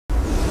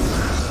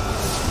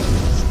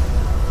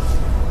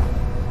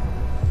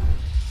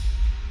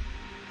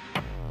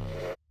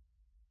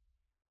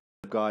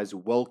guys?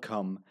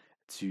 Welcome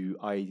to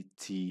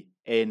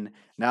ITN.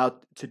 Now,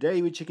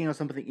 today we're checking out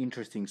something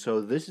interesting.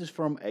 So this is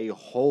from a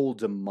whole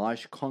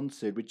Dimash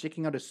concert. We're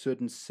checking out a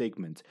certain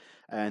segment,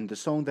 and the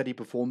song that he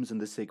performs in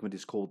this segment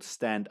is called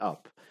Stand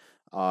Up.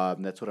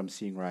 That's what I'm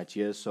seeing right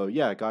here. So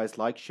yeah, guys,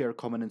 like, share,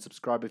 comment, and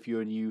subscribe if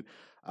you're new.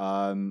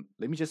 Let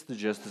me just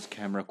adjust this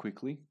camera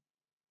quickly.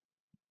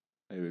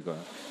 There we go.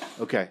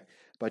 Okay.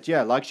 But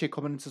yeah, like, share,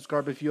 comment, and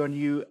subscribe if you are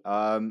new.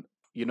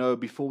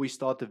 Before we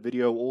start the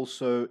video,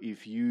 also,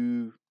 if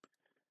you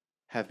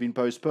have been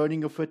postponing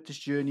your fitness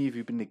journey, if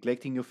you've been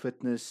neglecting your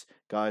fitness,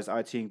 guys,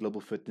 ITN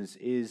Global Fitness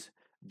is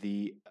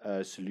the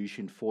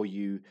solution for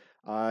you.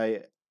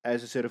 I,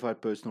 as a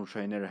certified personal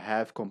trainer,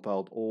 have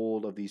compiled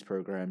all of these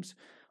programs.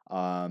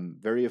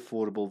 Very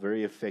affordable,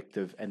 very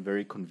effective, and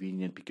very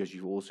convenient, because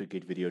you also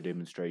get video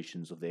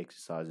demonstrations of the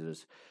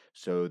exercises,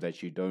 so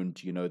that you don't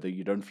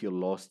feel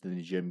lost in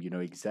the gym. You know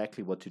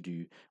exactly what to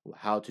do,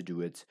 how to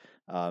do it.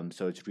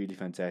 So it's really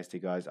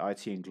fantastic, guys.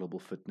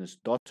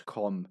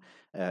 itnglobalfitness.com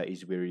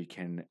is where you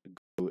can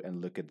go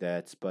and look at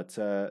that. But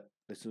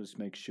let's just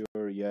make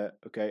sure. Yeah,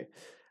 okay.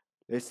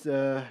 Let's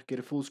get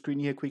a full screen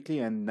here quickly,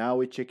 and now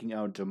we're checking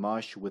out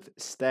Dimash with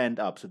Stand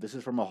Up. So this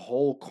is from a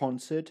whole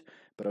concert,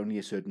 but only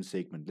a certain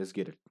segment. Let's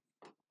get it.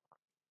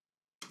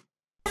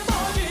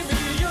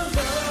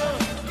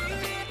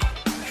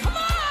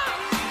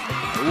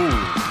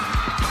 Ooh.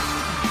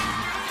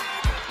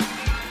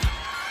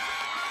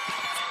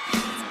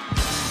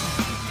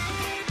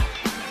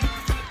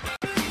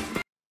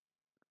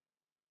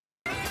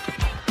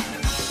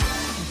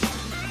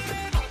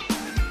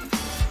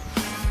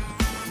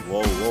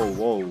 Whoa, whoa,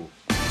 whoa.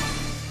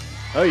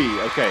 Hey,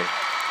 okay.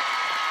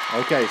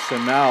 Okay, so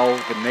now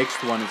the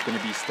next one is going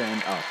to be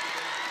Stand Up.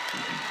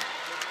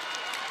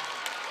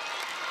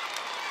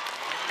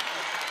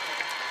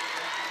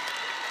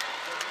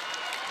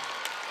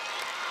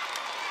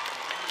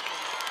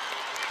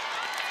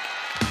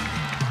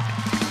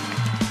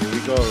 Here we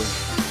go.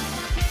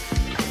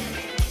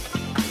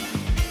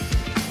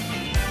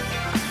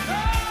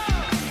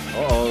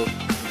 Uh-oh.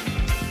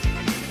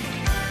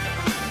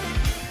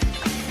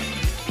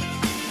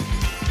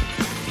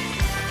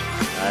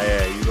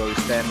 Yeah, you go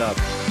stand up.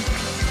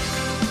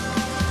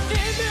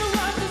 If you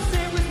want to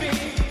sing with me,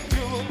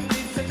 you need to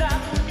stand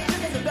up,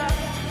 stand up,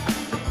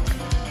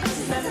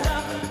 stand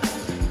up,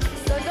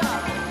 stand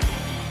up.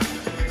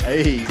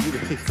 Hey,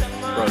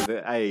 bro,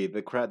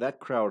 the crowd, that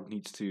crowd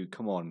needs to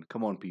come on,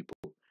 people,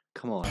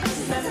 come on.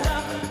 Stand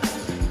up,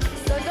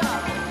 stand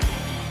up.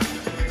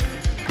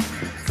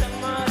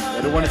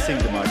 They don't want to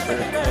sing too much.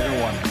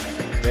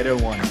 They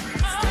don't want.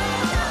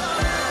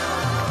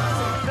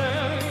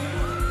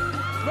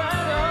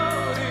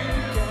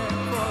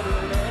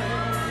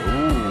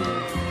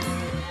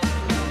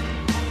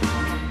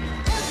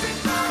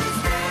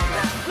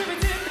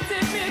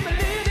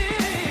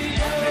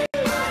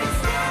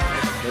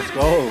 Let's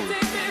go.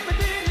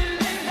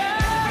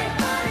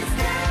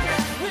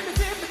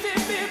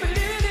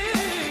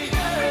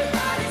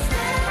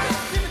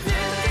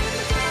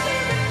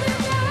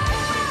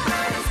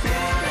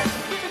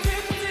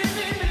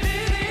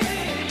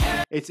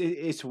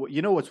 It's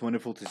you know what's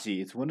wonderful to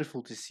see? It's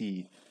wonderful to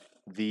see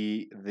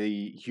the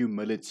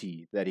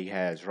humility that he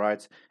has,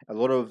 right? A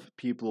lot of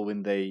people,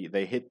 when they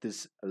hit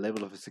this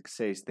level of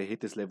success, they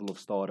hit this level of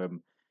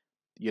stardom,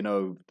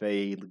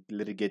 they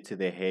let it get to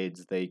their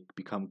heads. They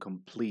become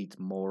complete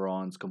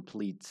morons,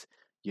 complete,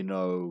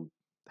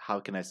 how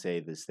can I say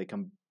this? They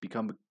can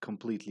become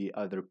completely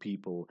other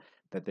people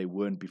that they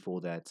weren't before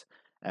that.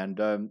 And,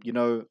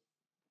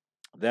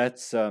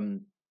 that's a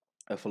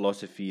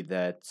philosophy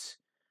that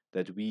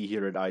we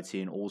here at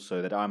ITN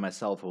also, that I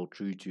myself hold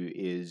true to,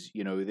 is,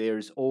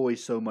 there's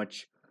always so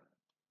much,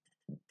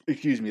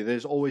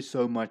 there's always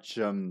so much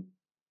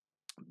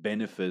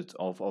benefit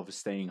of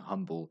staying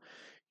humble.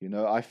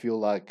 I feel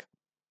like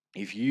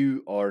if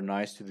you are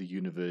nice to the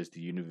universe,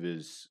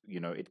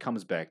 it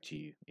comes back to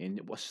you. In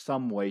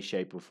some way,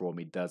 shape, or form,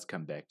 it does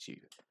come back to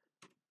you.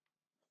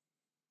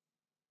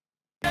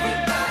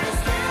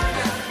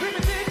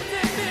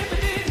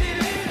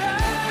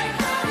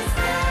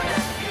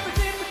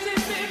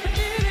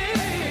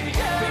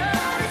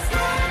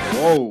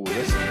 Whoa,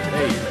 listen,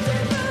 hey.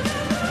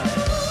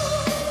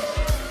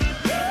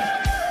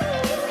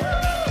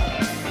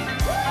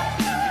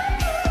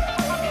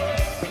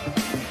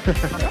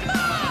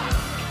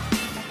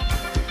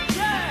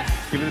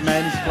 Give the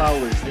man his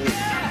flowers.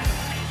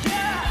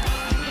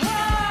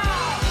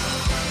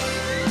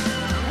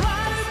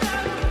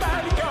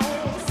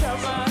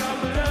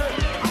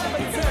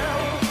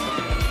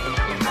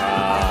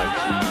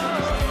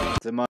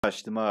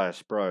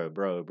 Dimash, bro.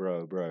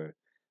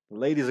 The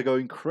ladies are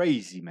going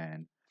crazy,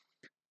 man.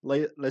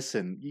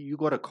 Listen, you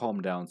gotta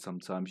calm down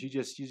sometimes. You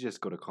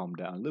just gotta calm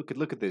down.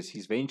 Look at this.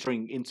 He's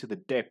venturing into the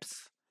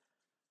depths.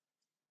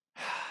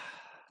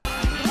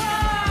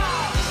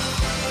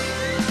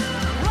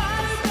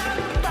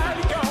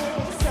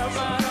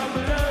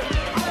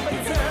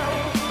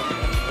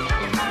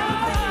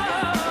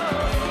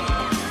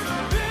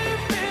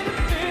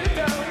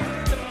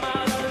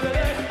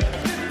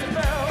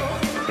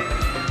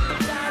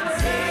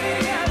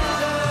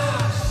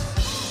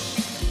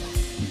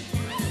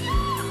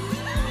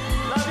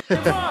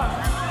 Listen.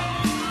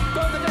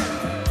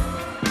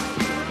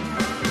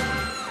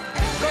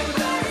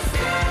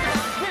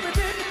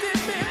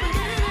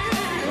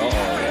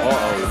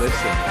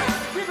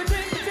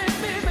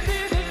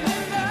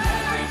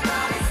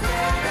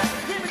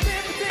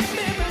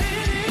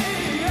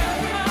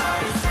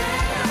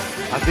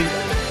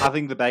 I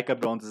think the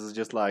backup dancers is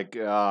just like,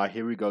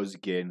 here he goes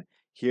again.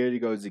 Here he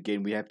goes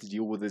again. We have to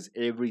deal with this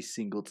every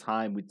single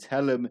time. We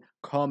tell him,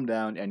 calm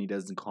down, and he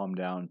doesn't calm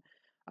down.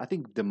 I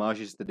think Dimash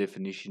is the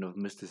definition of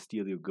Mr.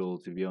 Steal Your Girl,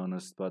 to be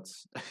honest, but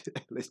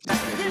let's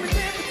just...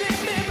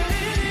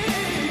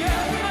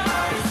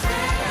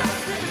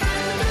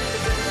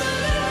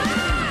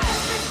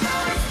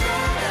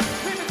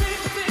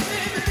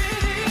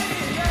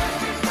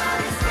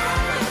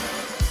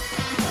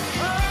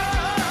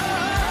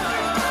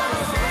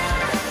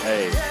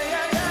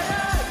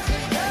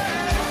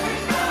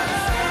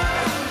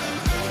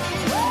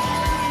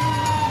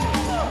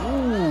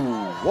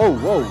 Whoa,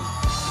 whoa.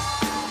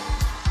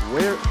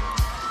 Where?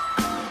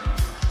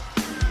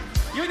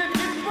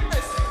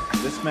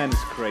 This man is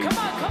crazy. Come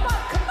on.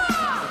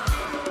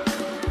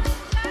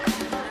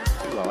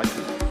 Ooh, I like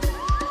this.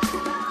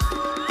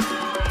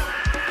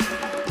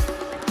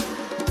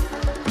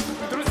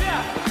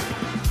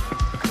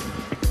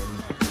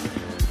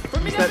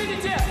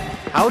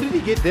 How did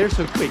he get there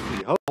so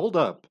quickly? Hold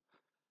up.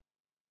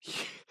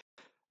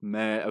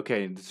 Man,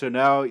 okay, so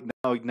now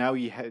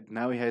he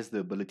has the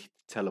ability to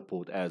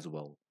teleport as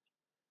well.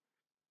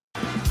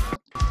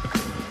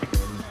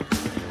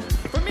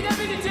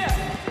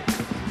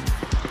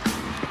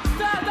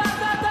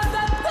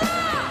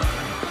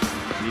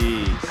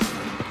 Jeez.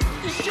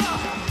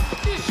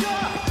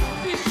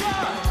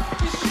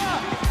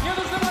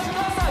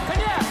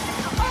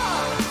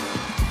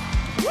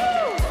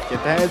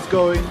 Get the hands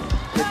going.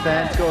 Get the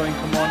hands going.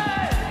 Come on.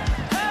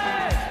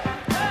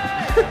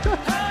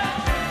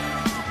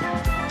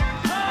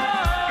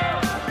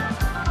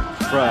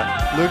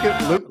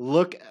 Bruh,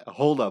 look,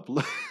 hold up.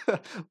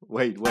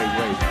 Wait.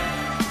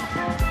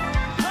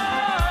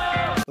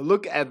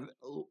 Look at,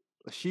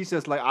 she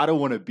says like, I don't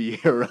want to be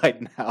here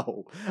right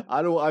now.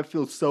 I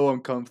feel so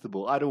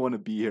uncomfortable. I don't want to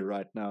be here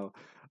right now.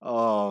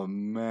 Oh,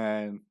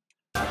 man.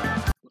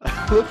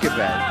 Look at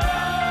that.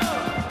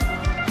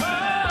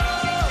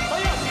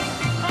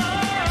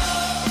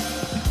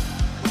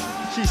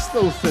 She's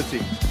still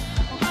sitting.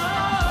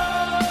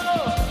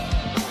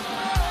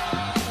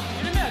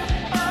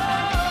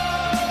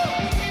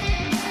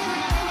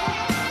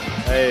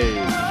 Hey.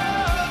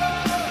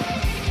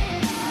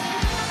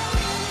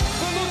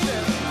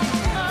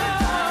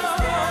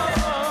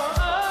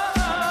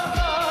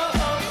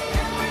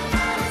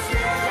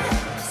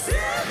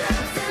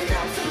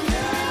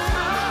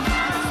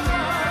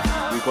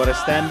 We gotta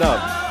stand up.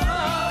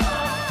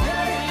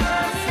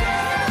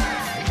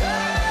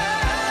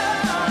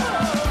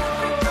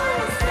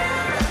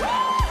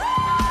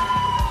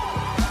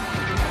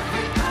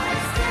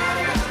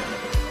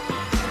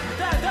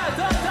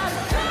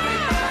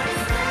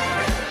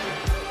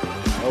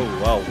 Oh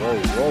wow,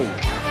 whoa.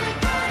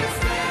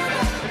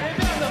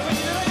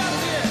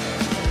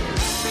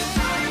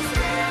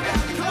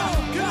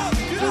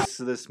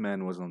 This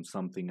man was on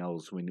something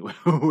else when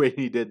when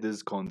he did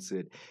this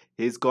concert.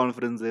 His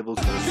confidence levels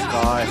were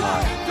sky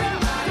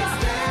high.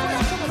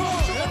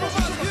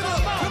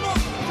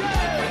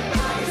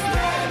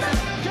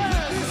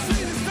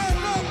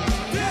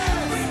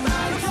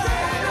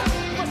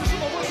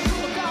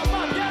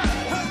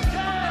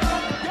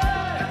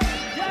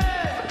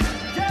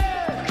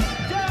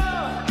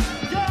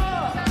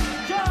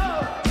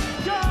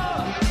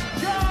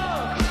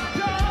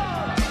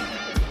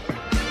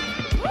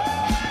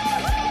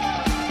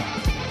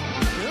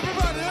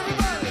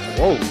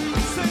 Whoa.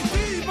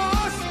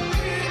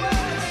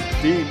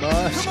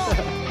 Dimash.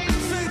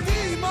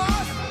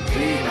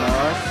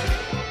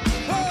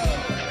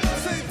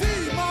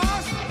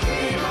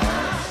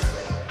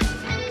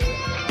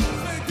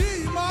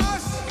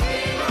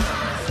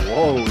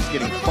 Whoa, it's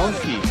getting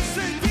funky.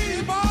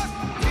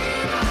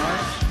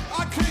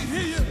 I can't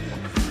hear you.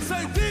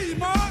 Say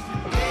Dimash.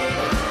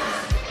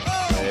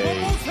 Hey. One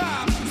more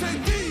time. Say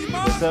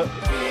Dimash. What's up?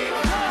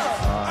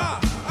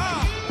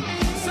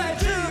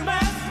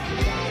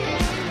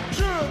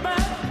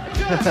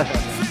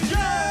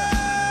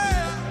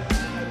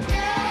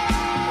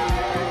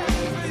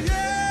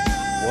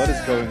 What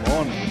is going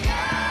on?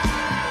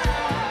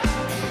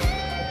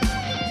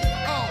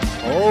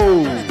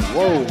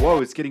 Oh,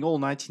 whoa, it's getting all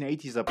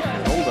 1980s up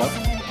here. Hold up.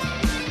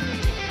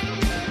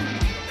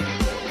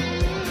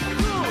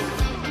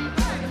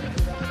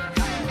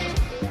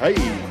 Hey.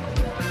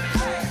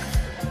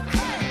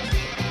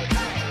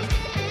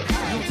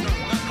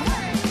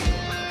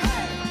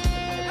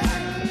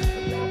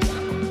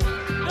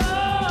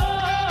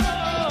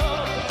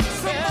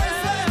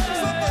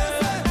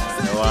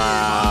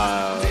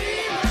 Wow.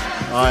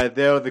 Alright,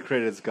 there are the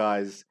credits,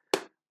 guys.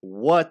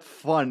 What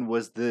fun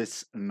was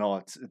this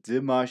not?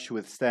 Dimash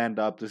with Stand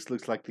Up. This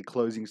looks like the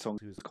closing song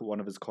to one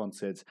of his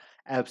concerts.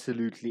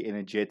 Absolutely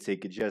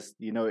energetic. It just,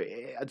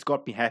 it's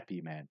got me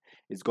happy, man.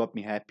 It's got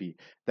me happy.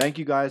 Thank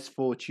you guys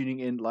for tuning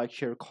in. Like,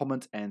 share,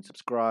 comment, and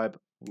subscribe.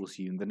 We'll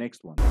see you in the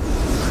next one.